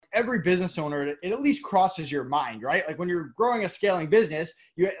every business owner, it at least crosses your mind, right? Like when you're growing a scaling business,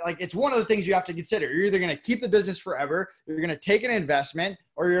 it's one of the things you have to consider. You're either going to keep the business forever, you're going to take an investment,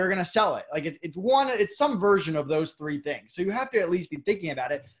 or you're going to sell it. Like it's some version of those three things. So you have to at least be thinking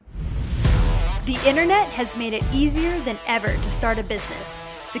about it. The internet has made it easier than ever to start a business.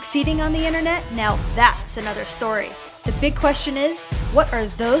 Succeeding on the internet, now that's another story. The big question is, what are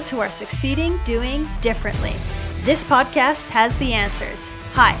those who are succeeding doing differently? This podcast has the answers.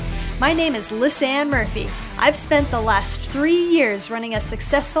 Hi, my name is Lisanne Murphy. I've spent the last 3 years running a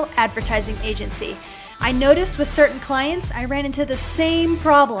successful advertising agency. I noticed with certain clients, I ran into the same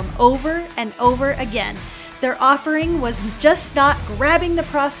problem over and over again. Their offering was just not grabbing the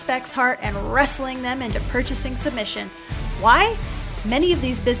prospect's heart and wrestling them into purchasing submission. Why? Many of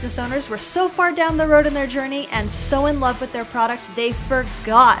these business owners were so far down the road in their journey and so in love with their product, they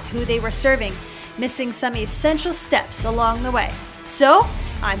forgot who they were serving, missing some essential steps along the way. So,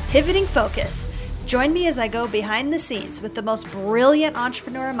 I'm pivoting focus. Join me as I go behind the scenes with the most brilliant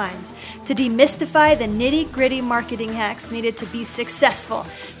entrepreneur minds to demystify the nitty-gritty marketing hacks needed to be successful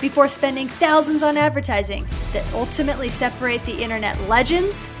before spending thousands on advertising that ultimately separate the internet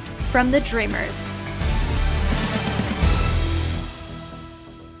legends from the dreamers.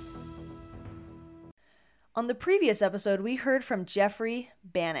 On the previous episode, we heard from Jeffrey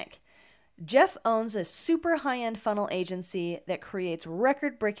Bannock. Jeff owns a super high-end funnel agency that creates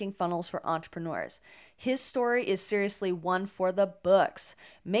record-breaking funnels for entrepreneurs. His story is seriously one for the books.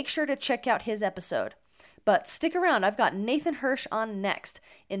 Make sure to check out his episode. But stick around, I've got Nathan Hirsch on next.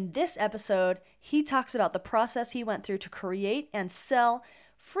 In this episode, he talks about the process he went through to create and sell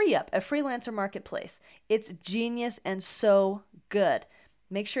FreeUp, a freelancer marketplace. It's genius and so good.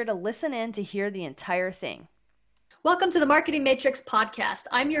 Make sure to listen in to hear the entire thing. Welcome to the Marketing Matrix podcast.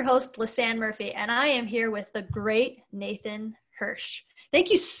 I'm your host, Lisanne Murphy, and I am here with the great Nathan Hirsch. Thank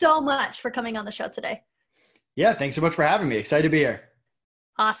you so much for coming on the show today. Yeah, thanks so much for having me. Excited to be here.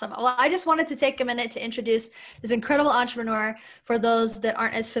 Awesome. Well, I just wanted to take a minute to introduce this incredible entrepreneur for those that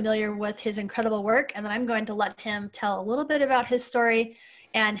aren't as familiar with his incredible work, and then I'm going to let him tell a little bit about his story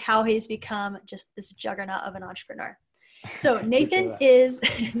and how he's become just this juggernaut of an entrepreneur. So Nathan is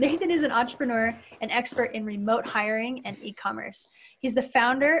an entrepreneur, an expert in remote hiring and e-commerce. He's the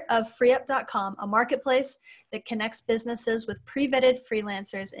founder of FreeUp.com, a marketplace that connects businesses with pre-vetted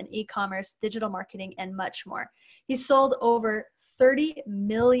freelancers in e-commerce, digital marketing, and much more. He's sold over 30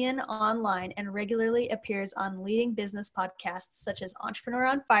 million online and regularly appears on leading business podcasts such as Entrepreneur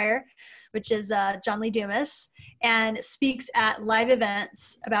on Fire, which is John Lee Dumas, and speaks at live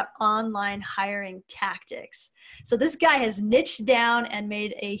events about online hiring tactics. So this guy has niched down and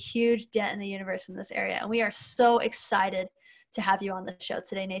made a huge dent in the universe in this area. And we are so excited to have you on the show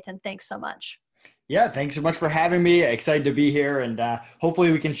today, Nathan. Thanks so much. Yeah, thanks so much for having me. Excited to be here. And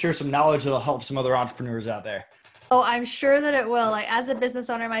hopefully we can share some knowledge that'll help some other entrepreneurs out there. Oh, I'm sure that it will. Like, as a business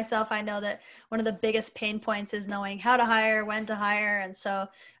owner myself, I know that one of the biggest pain points is knowing how to hire, when to hire. And so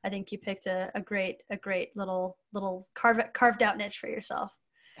I think you picked a great little carved out niche for yourself.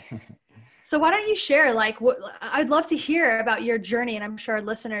 So why don't you share, I'd love to hear about your journey, and I'm sure our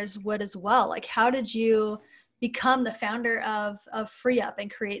listeners would as well. Like, how did you become the founder of FreeUp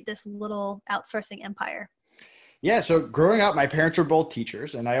and create this little outsourcing empire? Yeah. So growing up, my parents were both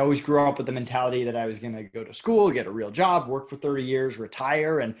teachers, and I always grew up with the mentality that I was going to go to school, get a real job, work for 30 years,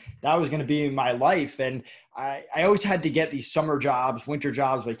 retire, and that was going to be my life. And I always had to get these summer jobs, winter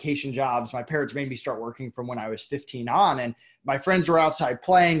jobs, vacation jobs. My parents made me start working from when I was 15 on, and my friends were outside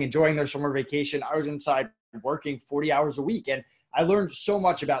playing, enjoying their summer vacation. I was inside working 40 hours a week. And I learned so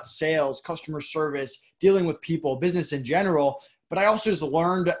much about sales, customer service, dealing with people, business in general. But I also just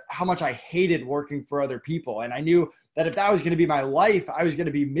learned how much I hated working for other people. And I knew that if that was going to be my life, I was going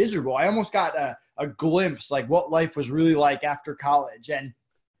to be miserable. I almost got a glimpse like what life was really like after college. And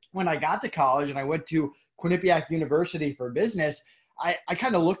when I got to college and I went to Quinnipiac University for business, I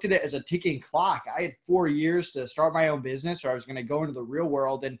kind of looked at it as a ticking clock. I had 4 years to start my own business, or I was going to go into the real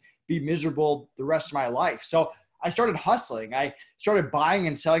world and be miserable the rest of my life. So I started hustling. I started buying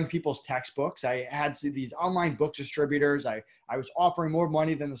and selling people's textbooks. I had these online book distributors. I was offering more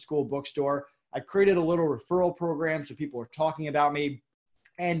money than the school bookstore. I created a little referral program so people were talking about me.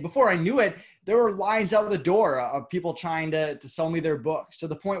 And before I knew it, there were lines out the door of people trying to sell me their books, to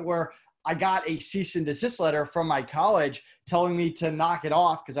the point where I got a cease and desist letter from my college telling me to knock it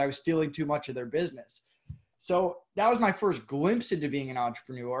off because I was stealing too much of their business. So that was my first glimpse into being an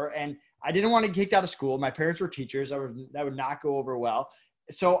entrepreneur. And I didn't want to get kicked out of school. My parents were teachers. That would not go over well.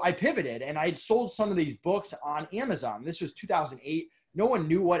 So I pivoted, and I sold some of these books on Amazon. This was 2008. No one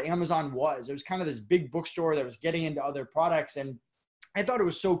knew what Amazon was. It was kind of this big bookstore that was getting into other products. And I thought it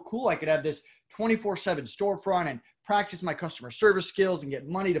was so cool. I could have this 24/7 storefront and practice my customer service skills and get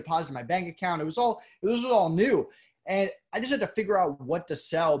money deposited in my bank account. It was all new. And I just had to figure out what to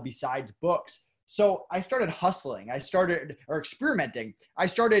sell besides books. So I started hustling. Experimenting. I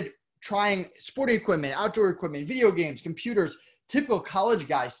started trying sporting equipment, outdoor equipment, video games, computers, typical college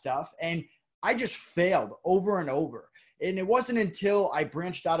guy stuff. And I just failed over and over. And it wasn't until I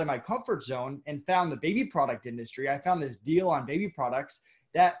branched out of my comfort zone and found the baby product industry, I found this deal on baby products,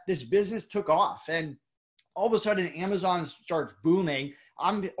 that this business took off. And all of a sudden, Amazon starts booming.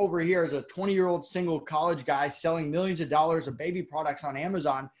 I'm over here as a 20-year-old single college guy selling millions of dollars of baby products on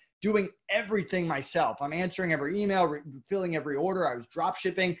Amazon, doing everything myself. I'm answering every email, filling every order. I was drop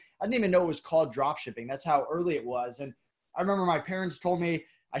shipping. I didn't even know it was called drop shipping. That's how early it was. And I remember my parents told me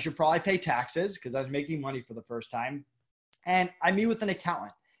I should probably pay taxes because I was making money for the first time. And I meet with an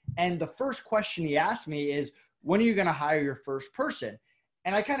accountant. And the first question he asked me is, when are you going to hire your first person?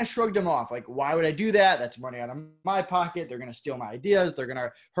 And I kind of shrugged him off. Like, why would I do that? That's money out of my pocket. They're going to steal my ideas. They're going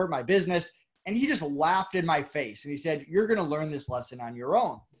to hurt my business. And he just laughed in my face. And he said, you're going to learn this lesson on your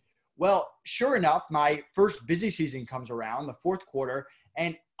own. Well, sure enough, my first busy season comes around, the fourth quarter,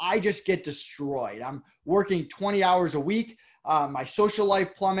 and I just get destroyed. I'm working 20 hours a week. My social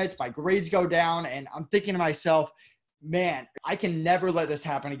life plummets. My grades go down. And I'm thinking to myself, man, I can never let this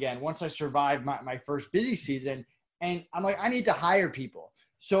happen again once I survive my first busy season. And I'm like, I need to hire people.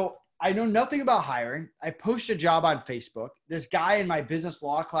 So I know nothing about hiring. I post a job on Facebook. This guy in my business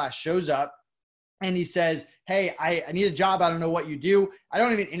law class shows up and he says, hey, I need a job. I don't know what you do. I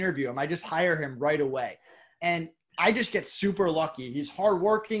don't even interview him. I just hire him right away. And I just get super lucky. He's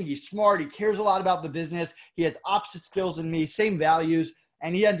hardworking. He's smart. He cares a lot about the business. He has opposite skills than me, same values.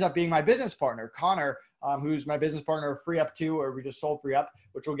 And he ends up being my business partner, Connor, who's my business partner of Free Up 2, or we just sold Free Up,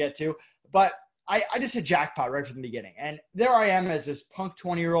 which we'll get to. But I just hit jackpot right from the beginning. And there I am as this punk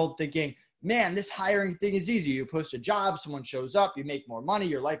 20-year-old thinking, man, this hiring thing is easy. You post a job, someone shows up, you make more money,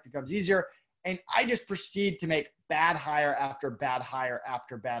 your life becomes easier. And I just proceed to make bad hire after bad hire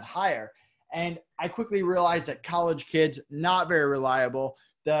after bad hire. And I quickly realized that college kids, not very reliable.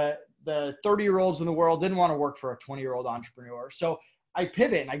 The 30-year-olds in the world didn't want to work for a 20-year-old entrepreneur. So I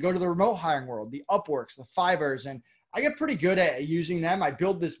pivot and I go to the remote hiring world, the Upworks, the Fivers, and I get pretty good at using them. I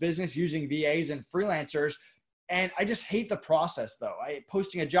build this business using VAs and freelancers, and I just hate the process though.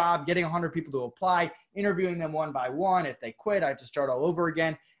 Posting a job, getting 100 people to apply, interviewing them one by one. If they quit, I have to start all over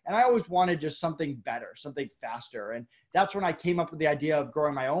again. And I always wanted just something better, something faster. And that's when I came up with the idea of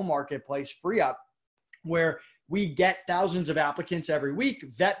growing my own marketplace, Free Up, where we get thousands of applicants every week,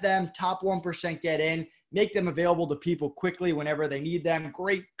 vet them, top 1% get in, make them available to people quickly whenever they need them.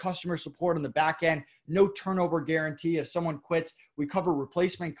 Great customer support on the back end, no turnover guarantee. If someone quits, we cover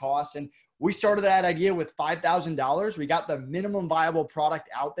replacement costs. And we started that idea with $5,000. We got the minimum viable product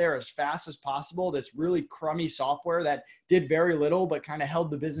out there as fast as possible. This really crummy software that did very little, but kind of held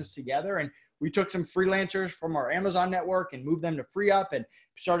the business together. And we took some freelancers from our Amazon network and moved them to Free Up and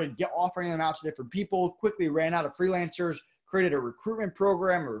started offering them out to different people, quickly ran out of freelancers, created a recruitment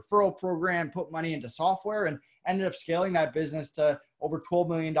program, a referral program, put money into software, and ended up scaling that business to over $12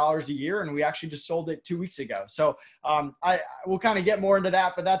 million a year. And we actually just sold it 2 weeks ago. So we'll kind of get more into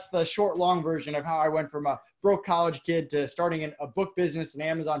that, but that's the short, long version of how I went from a broke college kid to starting a book business, an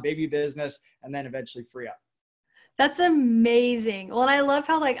Amazon baby business, and then eventually Free Up. That's amazing. Well, and I love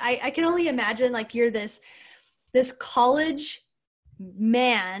how I can only imagine you're this college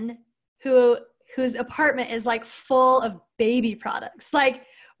man whose apartment is full of baby products.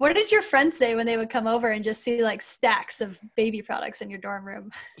 What did your friends say when they would come over and just see stacks of baby products in your dorm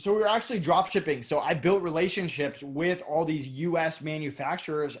room? So we were actually drop shipping. So I built relationships with all these US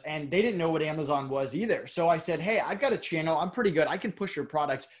manufacturers, and they didn't know what Amazon was either. So I said, hey, I've got a channel. I'm pretty good. I can push your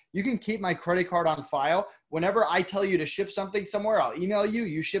products. You can keep my credit card on file. Whenever I tell you to ship something somewhere, I'll email you,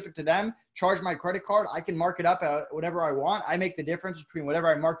 you ship it to them, charge my credit card. I can mark it up whatever I want. I make the difference between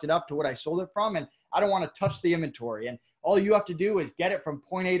whatever I marked it up to what I sold it from. And I don't want to touch the inventory. And all you have to do is get it from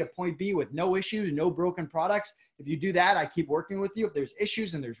point A to point B with no issues, no broken products. If you do that, I keep working with you. If there's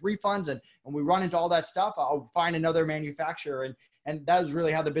issues and there's refunds and we run into all that stuff, I'll find another manufacturer. And that was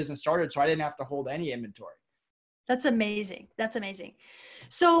really how the business started. So I didn't have to hold any inventory. That's amazing. That's amazing.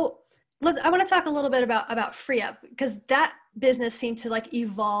 So I want to talk a little bit about Free Up, because that business seemed to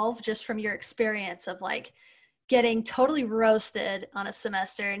evolve just from your experience of getting totally roasted on a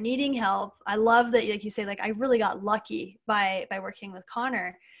semester, needing help. I love that, you say, I really got lucky by working with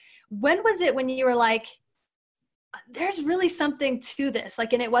Connor. When was it when you were there's really something to this?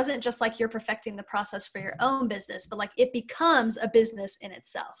 And it wasn't just you're perfecting the process for your own business, but it becomes a business in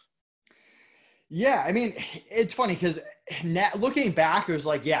itself. Yeah, I mean, it's funny because looking back, it was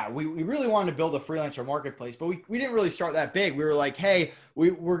like, yeah, we really wanted to build a freelancer marketplace, but we didn't really start that big. We were like, hey,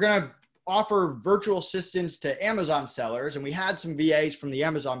 we're going to offer virtual assistants to Amazon sellers. And we had some VAs from the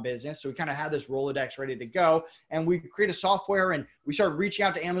Amazon business. So we kind of had this Rolodex ready to go. And we created software and we started reaching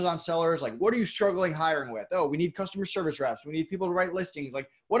out to Amazon sellers. Like, what are you struggling hiring with? Oh, we need customer service reps. We need people to write listings. Like,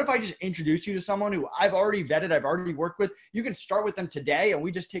 what if I just introduce you to someone who I've already vetted, I've already worked with? You can start with them today and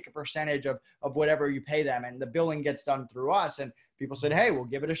we just take a percentage of whatever you pay them. And the billing gets done through us. And people said, hey, we'll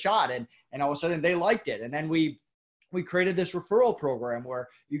give it a shot. And all of a sudden they liked it. And then we created this referral program where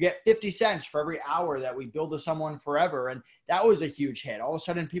you get 50 cents for every hour that we build to someone forever. And that was a huge hit. All of a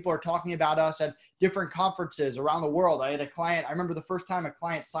sudden, people are talking about us at different conferences around the world. I had a client, I remember the first time a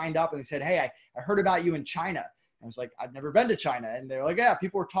client signed up and he said, hey, I heard about you in China. I was like, I've never been to China. And they're like, yeah,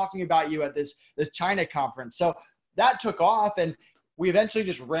 people were talking about you at this China conference. So that took off. And we eventually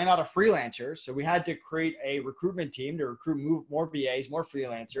just ran out of freelancers. So we had to create a recruitment team to recruit more VAs, more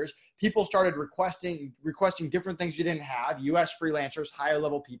freelancers. People started requesting different things we didn't have, US freelancers, higher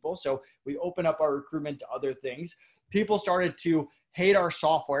level people. So we opened up our recruitment to other things. People started to hate our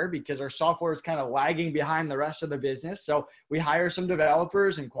software because our software is kind of lagging behind the rest of the business. So we hire some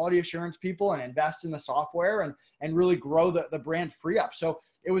developers and quality assurance people and invest in the software and really grow the brand FreeUp. So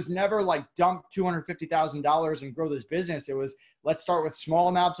it was never like dump $250,000 and grow this business. It was, let's start with small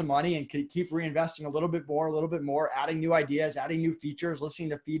amounts of money and keep reinvesting a little bit more, adding new ideas, adding new features,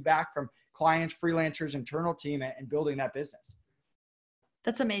 listening to feedback from clients, freelancers, internal team, and building that business.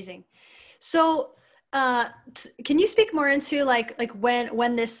 That's amazing. So can you speak more into like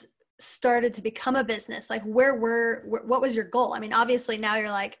when this started to become a business? Like what was your goal? I mean, obviously now you're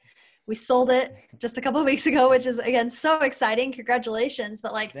like, we sold it just a couple of weeks ago, which is again, so exciting. Congratulations.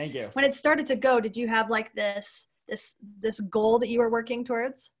 But like, thank you. When it started to go, did you have like this goal that you were working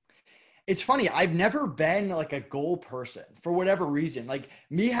towards? It's funny. I've never been like a goal person for whatever reason. Like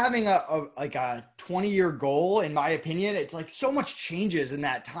me having a 20-year goal, in my opinion, it's like so much changes in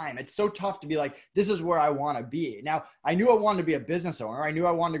that time. It's so tough to be like, this is where I want to be. Now, I knew I wanted to be a business owner. I knew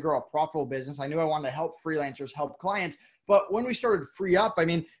I wanted to grow a profitable business. I knew I wanted to help freelancers, help clients. But when we started FreeUp, I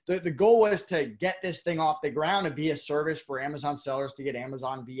mean, the goal was to get this thing off the ground and be a service for Amazon sellers to get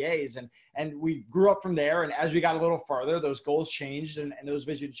Amazon VAs. And we grew up from there. And as we got a little farther, those goals changed and those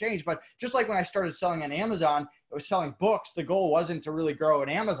visions changed. But just like when I started selling on Amazon, I was selling books. The goal wasn't to really grow an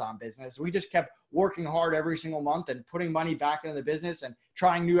Amazon business. We just kept working hard every single month and putting money back into the business and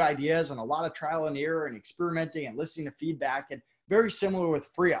trying new ideas and a lot of trial and error and experimenting and listening to feedback. And very similar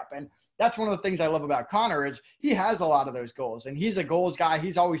with FreeUp. And that's one of the things I love about Connor is he has a lot of those goals and he's a goals guy.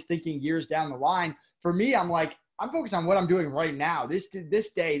 He's always thinking years down the line. For me, I'm focused on what I'm doing right now, this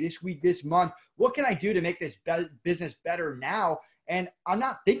day, this week, this month. What can I do to make this business better now? And I'm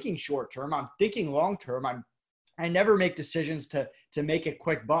not thinking short term. I'm thinking long term. I never make decisions to make a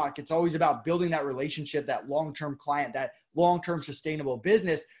quick buck. It's always about building that relationship, that long-term client, that long-term sustainable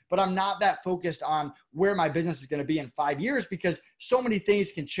business. But I'm not that focused on where my business is going to be in 5 years because so many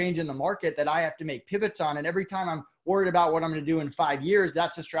things can change in the market that I have to make pivots on. And every time I'm worried about what I'm going to do in 5 years,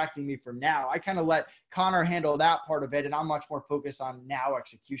 that's distracting me from now. I kind of let Connor handle that part of it. And I'm much more focused on now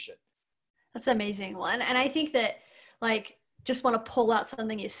execution. That's amazing. Well, and I think that like, just want to pull out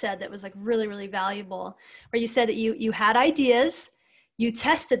something you said that was like really, really valuable, where you said that you had ideas, you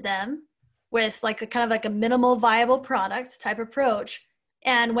tested them with like a kind of like a minimal viable product type approach.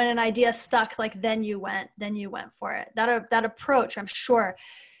 And when an idea stuck, like then you went for it. That approach, I'm sure,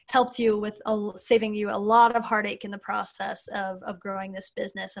 helped you with saving you a lot of heartache in the process of growing this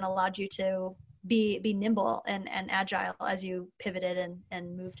business and allowed you to be nimble and agile as you pivoted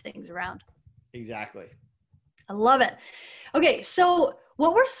and moved things around. Exactly. I love it. Okay, so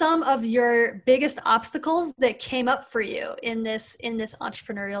what were some of your biggest obstacles that came up for you in this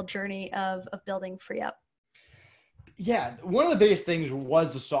entrepreneurial journey of building FreeUp? Yeah, one of the biggest things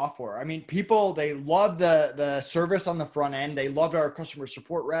was the software. I mean, people, they love the service on the front end. They loved our customer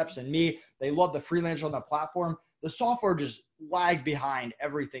support reps and me. They loved the freelancer on the platform. The software just lagged behind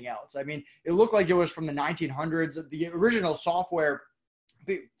everything else. I mean, it looked like it was from the 1900s. The original software,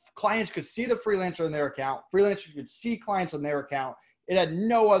 clients could see the freelancer in their account. Freelancers could see clients on their account. It had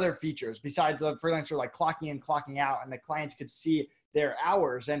no other features besides the freelancer like clocking in, clocking out, and the clients could see their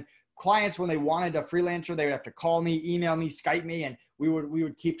hours. And clients, when they wanted a freelancer, they would have to call me, email me, Skype me, and we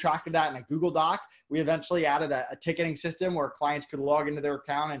would keep track of that in a Google Doc. We eventually added a ticketing system where clients could log into their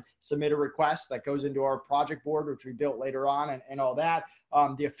account and submit a request that goes into our project board, which we built later on and all that.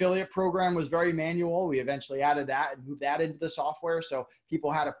 The affiliate program was very manual. We eventually added that and moved that into the software. So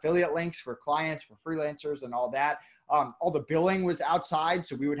people had affiliate links for clients, for freelancers and all that. All the billing was outside.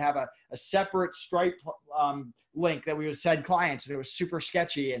 So we would have a separate Stripe link that we would send clients, and it was super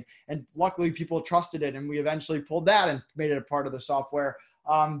sketchy. And luckily people trusted it. And we eventually pulled that and made it a part of the software.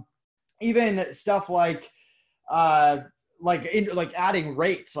 Even stuff like adding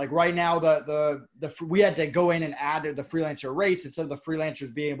rates. Like right now, we had to go in and add the freelancer rates instead of the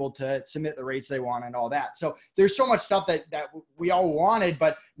freelancers being able to submit the rates they want and all that. So there's so much stuff that we all wanted,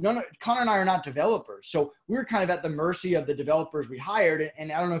 but Connor and I are not developers. So we were kind of at the mercy of the developers we hired.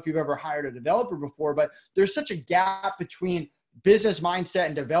 And I don't know if you've ever hired a developer before, but there's such a gap between business mindset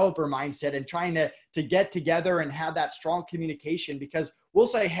and developer mindset, and trying to get together and have that strong communication, because we'll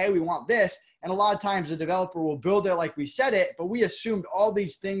say, hey, we want this. And a lot of times the developer will build it like we said it, but we assumed all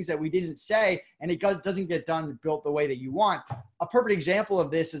these things that we didn't say, and it doesn't get done built the way that you want. A perfect example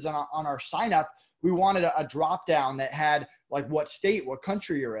of this is on our sign up. We wanted a drop down that had like what state, what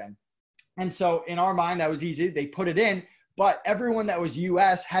country you're in. And so in our mind, that was easy. They put it in, but everyone that was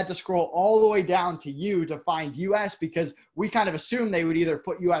US had to scroll all the way down to U to find US, because we kind of assumed they would either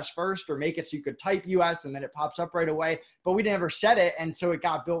put US first or make it so you could type US and then it pops up right away, but we never said it. And so it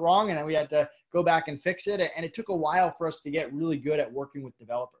got built wrong, and then we had to go back and fix it. And it took a while for us to get really good at working with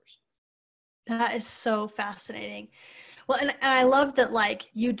developers. That is so fascinating. Well, and I love that, like,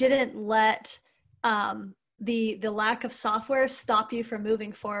 you didn't let the lack of software stop you from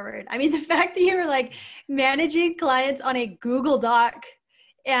moving forward. I mean, the fact that you were like managing clients on a Google Doc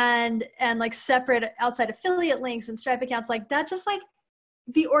and like separate outside affiliate links and Stripe accounts, like that, just like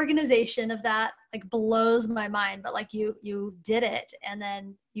the organization of that like blows my mind. But like you did it, and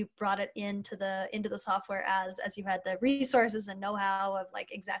then you brought it into the software as you had the resources and know-how of like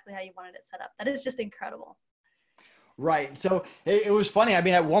exactly how you wanted it set up. That is just incredible. Right. So it was funny. I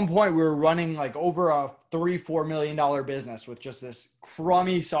mean, at one point we were running like over a $3-4 million business with just this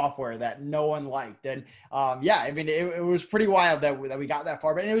crummy software that no one liked. And yeah, I mean, it was pretty wild that we got that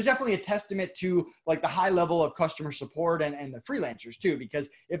far, but it was definitely a testament to like the high level of customer support and the freelancers too, because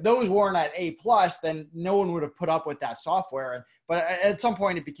if those weren't at A+, then no one would have put up with that software. But at some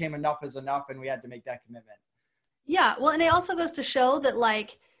point it became enough is enough, and we had to make that commitment. Yeah. Well, and it also goes to show that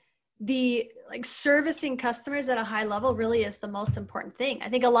like the like servicing customers at a high level really is the most important thing. I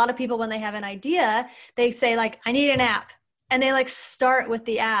think a lot of people, when they have an idea, they say like, I need an app, and they like start with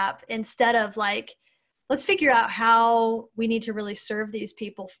the app instead of like, let's figure out how we need to really serve these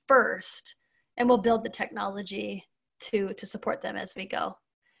people first, and we'll build the technology to support them as we go.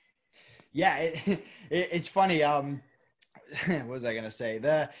 Yeah. It's funny. What was I going to say?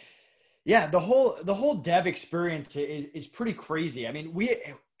 The whole dev experience is pretty crazy. I mean,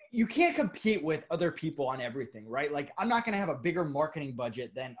 you can't compete with other people on everything, right? Like, I'm not going to have a bigger marketing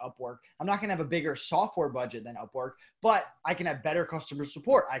budget than Upwork. I'm not going to have a bigger software budget than Upwork, but I can have better customer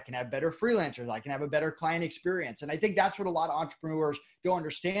support. I can have better freelancers. I can have a better client experience. And I think that's what a lot of entrepreneurs don't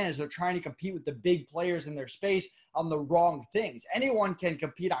understand, is they're trying to compete with the big players in their space on the wrong things. Anyone can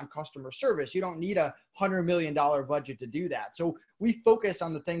compete on customer service. You don't need a $100 million budget to do that. So we focused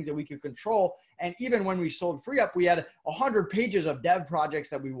on the things that we could control. And even when we sold FreeUp, we had 100 pages of dev projects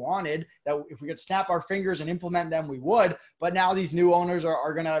that we wanted, that if we could snap our fingers and implement them, we would. But now these new owners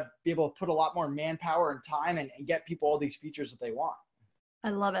are going to be able to put a lot more manpower and time and get people all these features that they want. I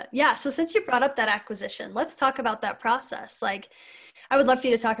love it. Yeah. So since you brought up that acquisition, let's talk about that process. Like, I would love for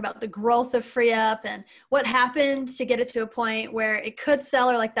you to talk about the growth of FreeUp and what happened to get it to a point where it could sell,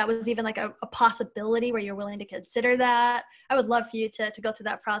 or like that was even like a possibility where you're willing to consider that. I would love for you to go through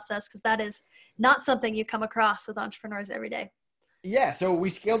that process, because that is not something you come across with entrepreneurs every day. Yeah. So we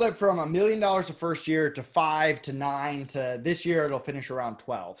scaled it from $1 million the first year to 5 to 9 to this year. It'll finish around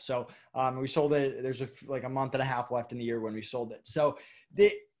 12. So we sold it. There's like a month and a half left in the year when we sold it. So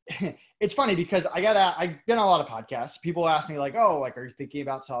it's funny because I've been on a lot of podcasts. People ask me like, oh, like, are you thinking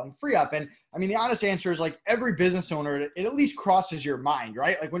about selling FreeUp? And I mean, the honest answer is like every business owner, it at least crosses your mind,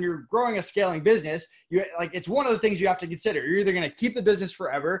 right? Like when you're growing a scaling business, it's one of the things you have to consider. You're either going to keep the business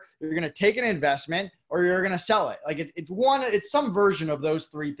forever, you're going to take an investment, or you're going to sell it. Like it's some version of those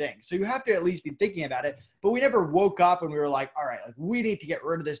three things. So you have to at least be thinking about it. But we never woke up and we were like, all right, like we need to get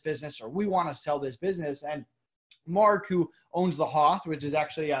rid of this business, or we want to sell this business. And Mark, who owns The Hoth, which is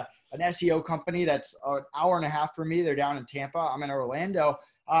actually an SEO company that's an hour and a half from me. They're down in Tampa. I'm in Orlando.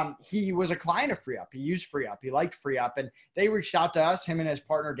 He was a client of FreeUp. He used FreeUp. He liked FreeUp. And they reached out to us, him and his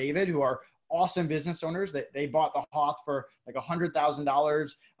partner, David, who are awesome business owners. They bought The Hoth for like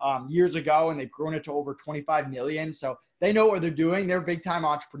 $100,000 years ago, and they've grown it to over 25 million. So they know what they're doing. They're big time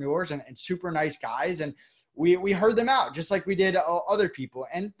entrepreneurs and super nice guys. And we heard them out just like we did other people.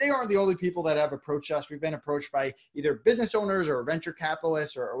 And they aren't the only people that have approached us. We've been approached by either business owners or venture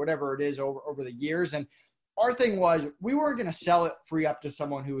capitalists or whatever it is over the years. And our thing was we weren't going to sell it free up to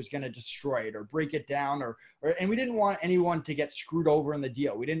someone who was going to destroy it or break it down and we didn't want anyone to get screwed over in the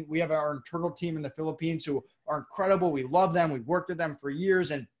deal. We have our internal team in the Philippines who are incredible. We love them. We've worked with them for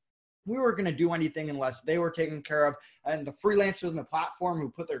years, and we weren't going to do anything unless they were taken care of, and the freelancers on the platform who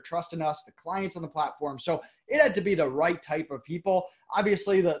put their trust in us, the clients on the platform. So it had to be the right type of people.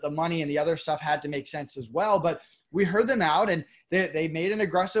 Obviously the money and the other stuff had to make sense as well, but we heard them out, and they made an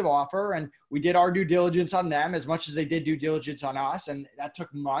aggressive offer, and we did our due diligence on them as much as they did due diligence on us. And that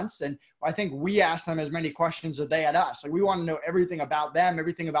took months. And I think we asked them as many questions as they had us. Like, we want to know everything about them,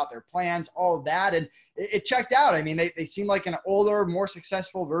 everything about their plans, all of that. And it checked out. I mean, they seemed like an older, more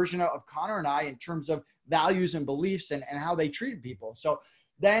successful version of Connor and I in terms of values and beliefs and how they treated people. So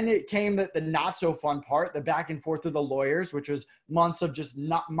then it came the not so fun part, the back and forth of the lawyers, which was months of just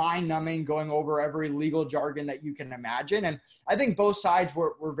not mind numbing, going over every legal jargon that you can imagine. And I think both sides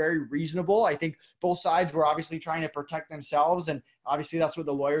were very reasonable. I think both sides were obviously trying to protect themselves. And obviously that's what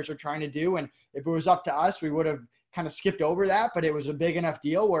the lawyers are trying to do. And if it was up to us, we would have kind of skipped over that, but it was a big enough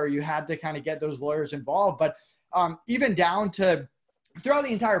deal where you had to kind of get those lawyers involved. But even down to throughout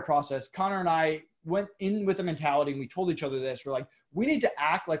the entire process, Connor and I went in with the mentality, and we told each other this. We're like, we need to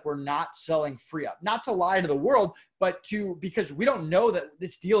act like we're not selling free up, not to lie to the world, but because we don't know that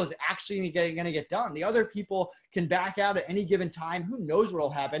this deal is actually going to get done. The other people can back out at any given time. Who knows what will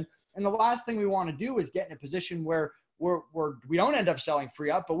happen? And the last thing we want to do is get in a position where we don't end up selling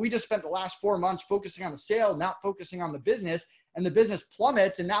free up, but we just spent the last 4 months focusing on the sale, not focusing on the business, and the business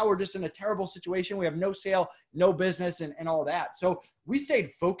plummets. And now we're just in a terrible situation. We have no sale, no business, and all that. So we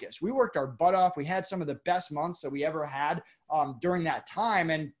stayed focused. We worked our butt off. We had some of the best months that we ever had during that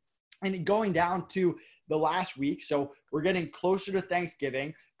time. And going down to the last week, so we're getting closer to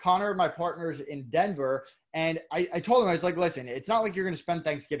Thanksgiving. Connor, my partner, is in Denver, and I told him, I was like, listen, it's not like you're going to spend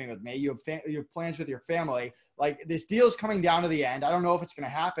Thanksgiving with me. You have plans with your family. Like, this deal is coming down to the end. I don't know if it's going to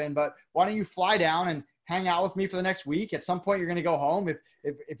happen, but why don't you fly down and hang out with me for the next week? At some point, you're going to go home.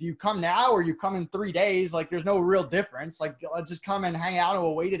 If you come now or you come in 3 days, like, there's no real difference. Like, let's just come and hang out, and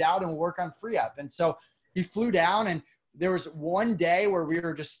we'll wait it out, and we'll work on free up. And so he flew down, and there was one day where we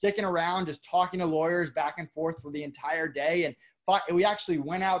were just sticking around, just talking to lawyers back and forth for the entire day. And we actually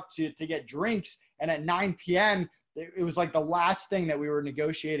went out to get drinks. And at 9 p.m., it was like the last thing that we were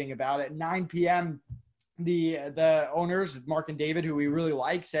negotiating about. At 9 p.m., the owners, Mark and David, who we really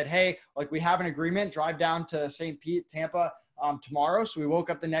like, said, hey, like, we have an agreement, drive down to St. Pete, Tampa tomorrow. So we woke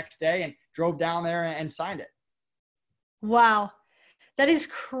up the next day and drove down there and signed it. Wow. That is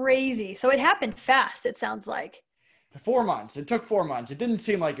crazy. So it happened fast, it sounds like. 4 months. It took 4 months. It didn't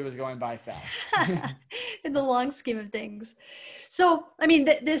seem like it was going by fast. In the long scheme of things. So, I mean,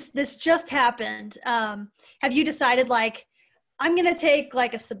 this just happened. Have you decided, like, I'm going to take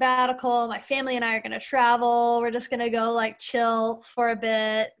like a sabbatical. My family and I are going to travel. We're just going to go like chill for a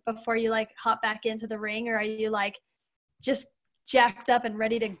bit before you like hop back into the ring? Or are you like just jacked up and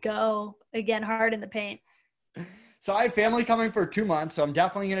ready to go again, hard in the paint? So I have family coming for 2 months, so I'm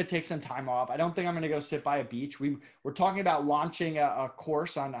definitely going to take some time off. I don't think I'm going to go sit by a beach. We're talking about launching a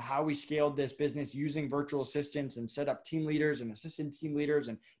course on how we scaled this business using virtual assistants and set up team leaders and assistant team leaders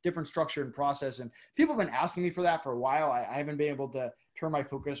and different structure and process. And people have been asking me for that for a while. I haven't been able to turn my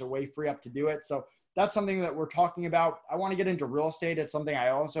focus away free up to do it. So that's something that we're talking about. I want to get into real estate. It's something I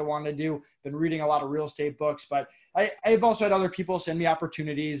also want to do. Been reading a lot of real estate books, but I've also had other people send me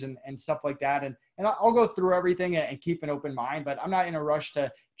opportunities and stuff like that. And I'll go through everything and keep an open mind, but I'm not in a rush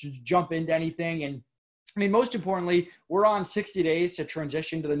to jump into anything. And I mean, most importantly, we're on 60 days to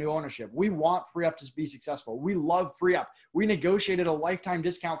transition to the new ownership. We want free up to be successful. We love free up. We negotiated a lifetime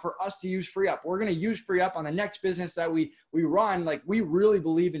discount for us to use free up. We're going to use free up on the next business that we run. Like, we really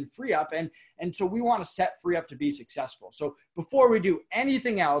believe in free up. And so we want to set free up to be successful. So before we do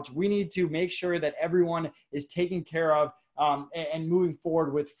anything else, we need to make sure that everyone is taken care of and moving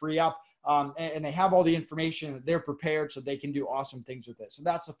forward with free up. And they have all the information, they're prepared so they can do awesome things with it. So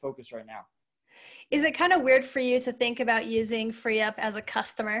that's the focus right now. Is it kind of weird for you to think about using free up as a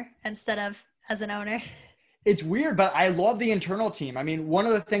customer instead of as an owner? It's weird, but I love the internal team. I mean, one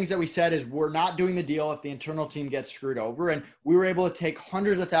of the things that we said is we're not doing the deal if the internal team gets screwed over. And we were able to take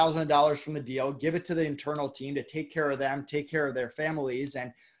hundreds of thousands of dollars from the deal, give it to the internal team to take care of them, take care of their families.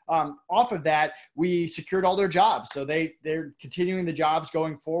 And off of that, we secured all their jobs. So they're continuing the jobs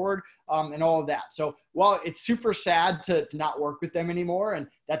going forward and all of that. So while it's super sad to not work with them anymore, and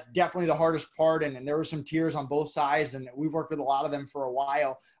that's definitely the hardest part, and there were some tears on both sides, and we've worked with a lot of them for a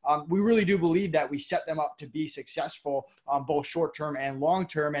while, we really do believe that we set them up to be successful both short-term and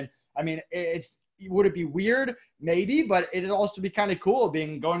long-term. And I mean, would it be weird? Maybe, but it'd also be kind of cool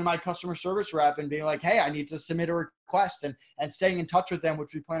going to my customer service rep and being like, hey, I need to submit a request and staying in touch with them,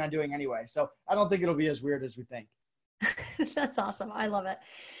 which we plan on doing anyway. So I don't think it'll be as weird as we think. That's awesome. I love it.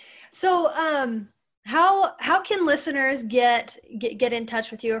 So, how can listeners get in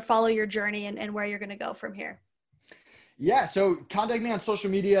touch with you or follow your journey and where you're going to go from here? Yeah, so contact me on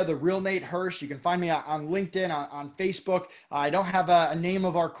social media, The Real Nate Hirsch. You can find me on LinkedIn, on Facebook. I don't have a name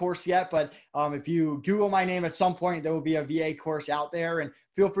of our course yet, but if you Google my name at some point, there will be a VA course out there, and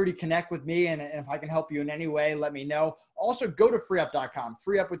feel free to connect with me. And if I can help you in any way, let me know. Also, go to freeup.com,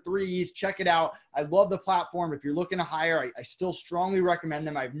 freeup with 3 E's. Check it out. I love the platform. If you're looking to hire, I still strongly recommend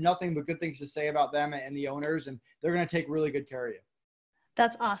them. I have nothing but good things to say about them and the owners, and they're going to take really good care of you.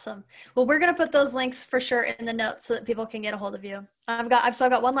 That's awesome. Well, we're going to put those links for sure in the notes so that people can get a hold of you. I've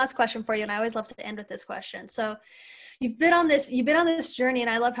got one last question for you, and I always love to end with this question. So you've been on this journey, and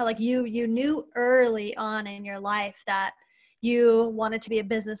I love how you knew early on in your life that you wanted to be a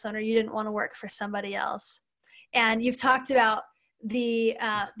business owner. You didn't want to work for somebody else. And you've talked about the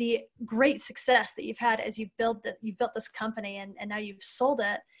great success that you've had as you've built this company and now you've sold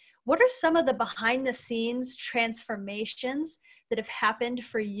it. What are some of the behind the scenes transformations that have happened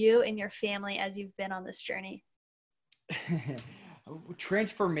for you and your family as you've been on this journey?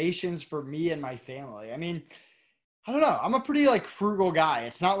 Transformations for me and my family. I mean, I don't know. I'm a pretty frugal guy.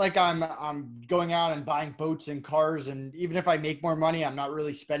 It's not like I'm going out and buying boats and cars. And even if I make more money, I'm not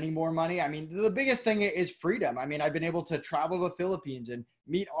really spending more money. I mean, the biggest thing is freedom. I mean, I've been able to travel to the Philippines and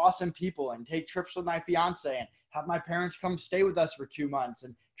meet awesome people and take trips with my fiance and have my parents come stay with us for 2 months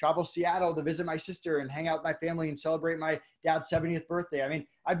and travel Seattle to visit my sister and hang out with my family and celebrate my dad's 70th birthday. I mean,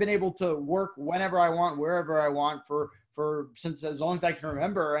 I've been able to work whenever I want, wherever I want since as long as I can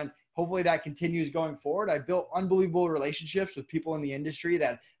remember. And hopefully that continues going forward. I've built unbelievable relationships with people in the industry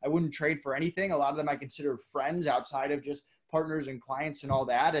that I wouldn't trade for anything. A lot of them I consider friends outside of just partners and clients and all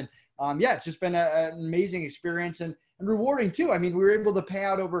that. And it's just been an amazing experience and rewarding too. I mean, we were able to pay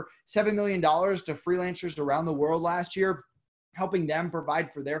out over $7 million to freelancers around the world last year, helping them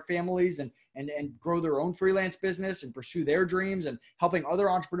provide for their families and grow their own freelance business and pursue their dreams, and helping other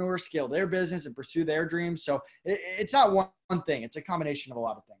entrepreneurs scale their business and pursue their dreams. So it's not one thing. It's a combination of a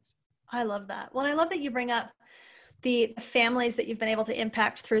lot of things. I love that. Well, I love that you bring up the families that you've been able to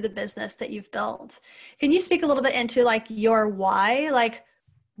impact through the business that you've built. Can you speak a little bit into your why?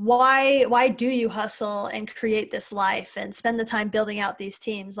 Why do you hustle and create this life and spend the time building out these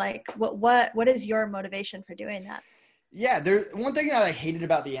teams? What is your motivation for doing that? Yeah, one thing that I hated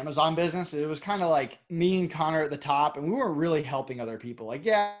about the Amazon business, it was kind of like me and Connor at the top, and we weren't really helping other people.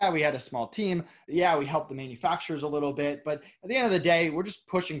 We had a small team. Yeah, we helped the manufacturers a little bit, but at the end of the day, we're just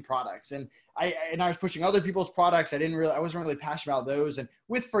pushing products. And I was pushing other people's products. I wasn't really passionate about those. And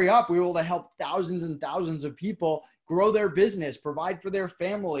with FreeUp, we were able to help thousands and thousands of people grow their business, provide for their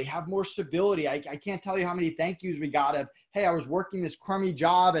family, have more stability. I can't tell you how many thank yous we got of, hey, I was working this crummy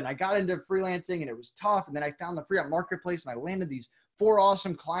job and I got into freelancing and it was tough. And then I found the FreeUp marketplace and I landed these 4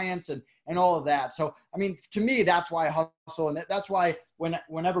 awesome clients and all of that. So, I mean, to me, that's why I hustle. And that's why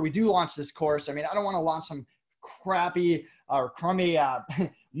whenever we do launch this course, I mean, I don't want to launch some crappy or crummy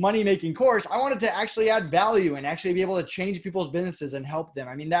money-making course. I wanted to actually add value and actually be able to change people's businesses and help them.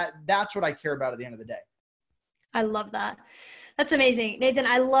 I mean, that's what I care about at the end of the day. I love that. That's amazing. Nathan,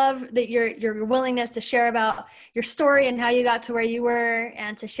 I love that your willingness to share about your story and how you got to where you were,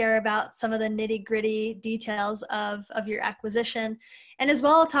 and to share about some of the nitty-gritty details of your acquisition, and as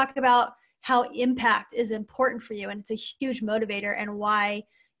well talk about how impact is important for you, and it's a huge motivator, and why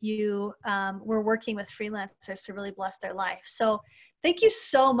you were working with freelancers to really bless their life. So thank you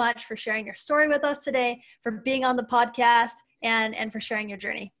so much for sharing your story with us today, for being on the podcast, and for sharing your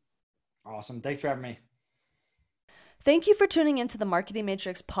journey. Awesome. Thanks for having me. Thank you for tuning into the Marketing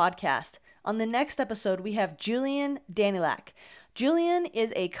Matrix podcast. On the next episode, we have Julian Danilak. Julian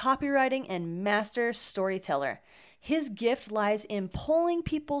is a copywriting and master storyteller. His gift lies in pulling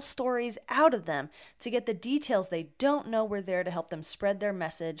people's stories out of them to get the details they don't know were there to help them spread their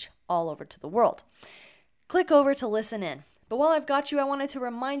message all over to the world. Click over to listen in. But while I've got you, I wanted to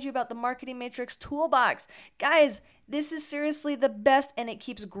remind you about the Marketing Matrix Toolbox. Guys, this is seriously the best, and it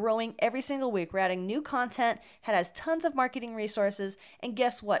keeps growing every single week. We're adding new content, it has tons of marketing resources, and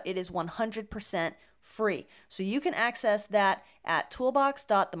guess what? It is 100% free. So you can access that at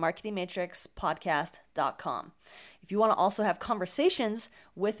toolbox.themarketingmatrixpodcast.com. If you want to also have conversations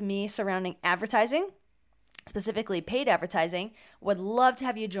with me surrounding advertising, specifically paid advertising, would love to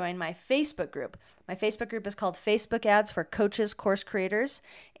have you join my Facebook group. My Facebook group is called Facebook Ads for Coaches, Course Creators,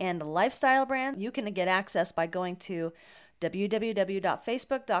 and Lifestyle Brands. You can get access by going to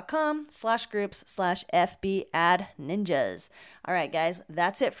www.facebook.com/groups/FBAdNinjas. All right, guys,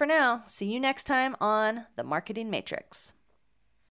 that's it for now. See you next time on The Marketing Matrix.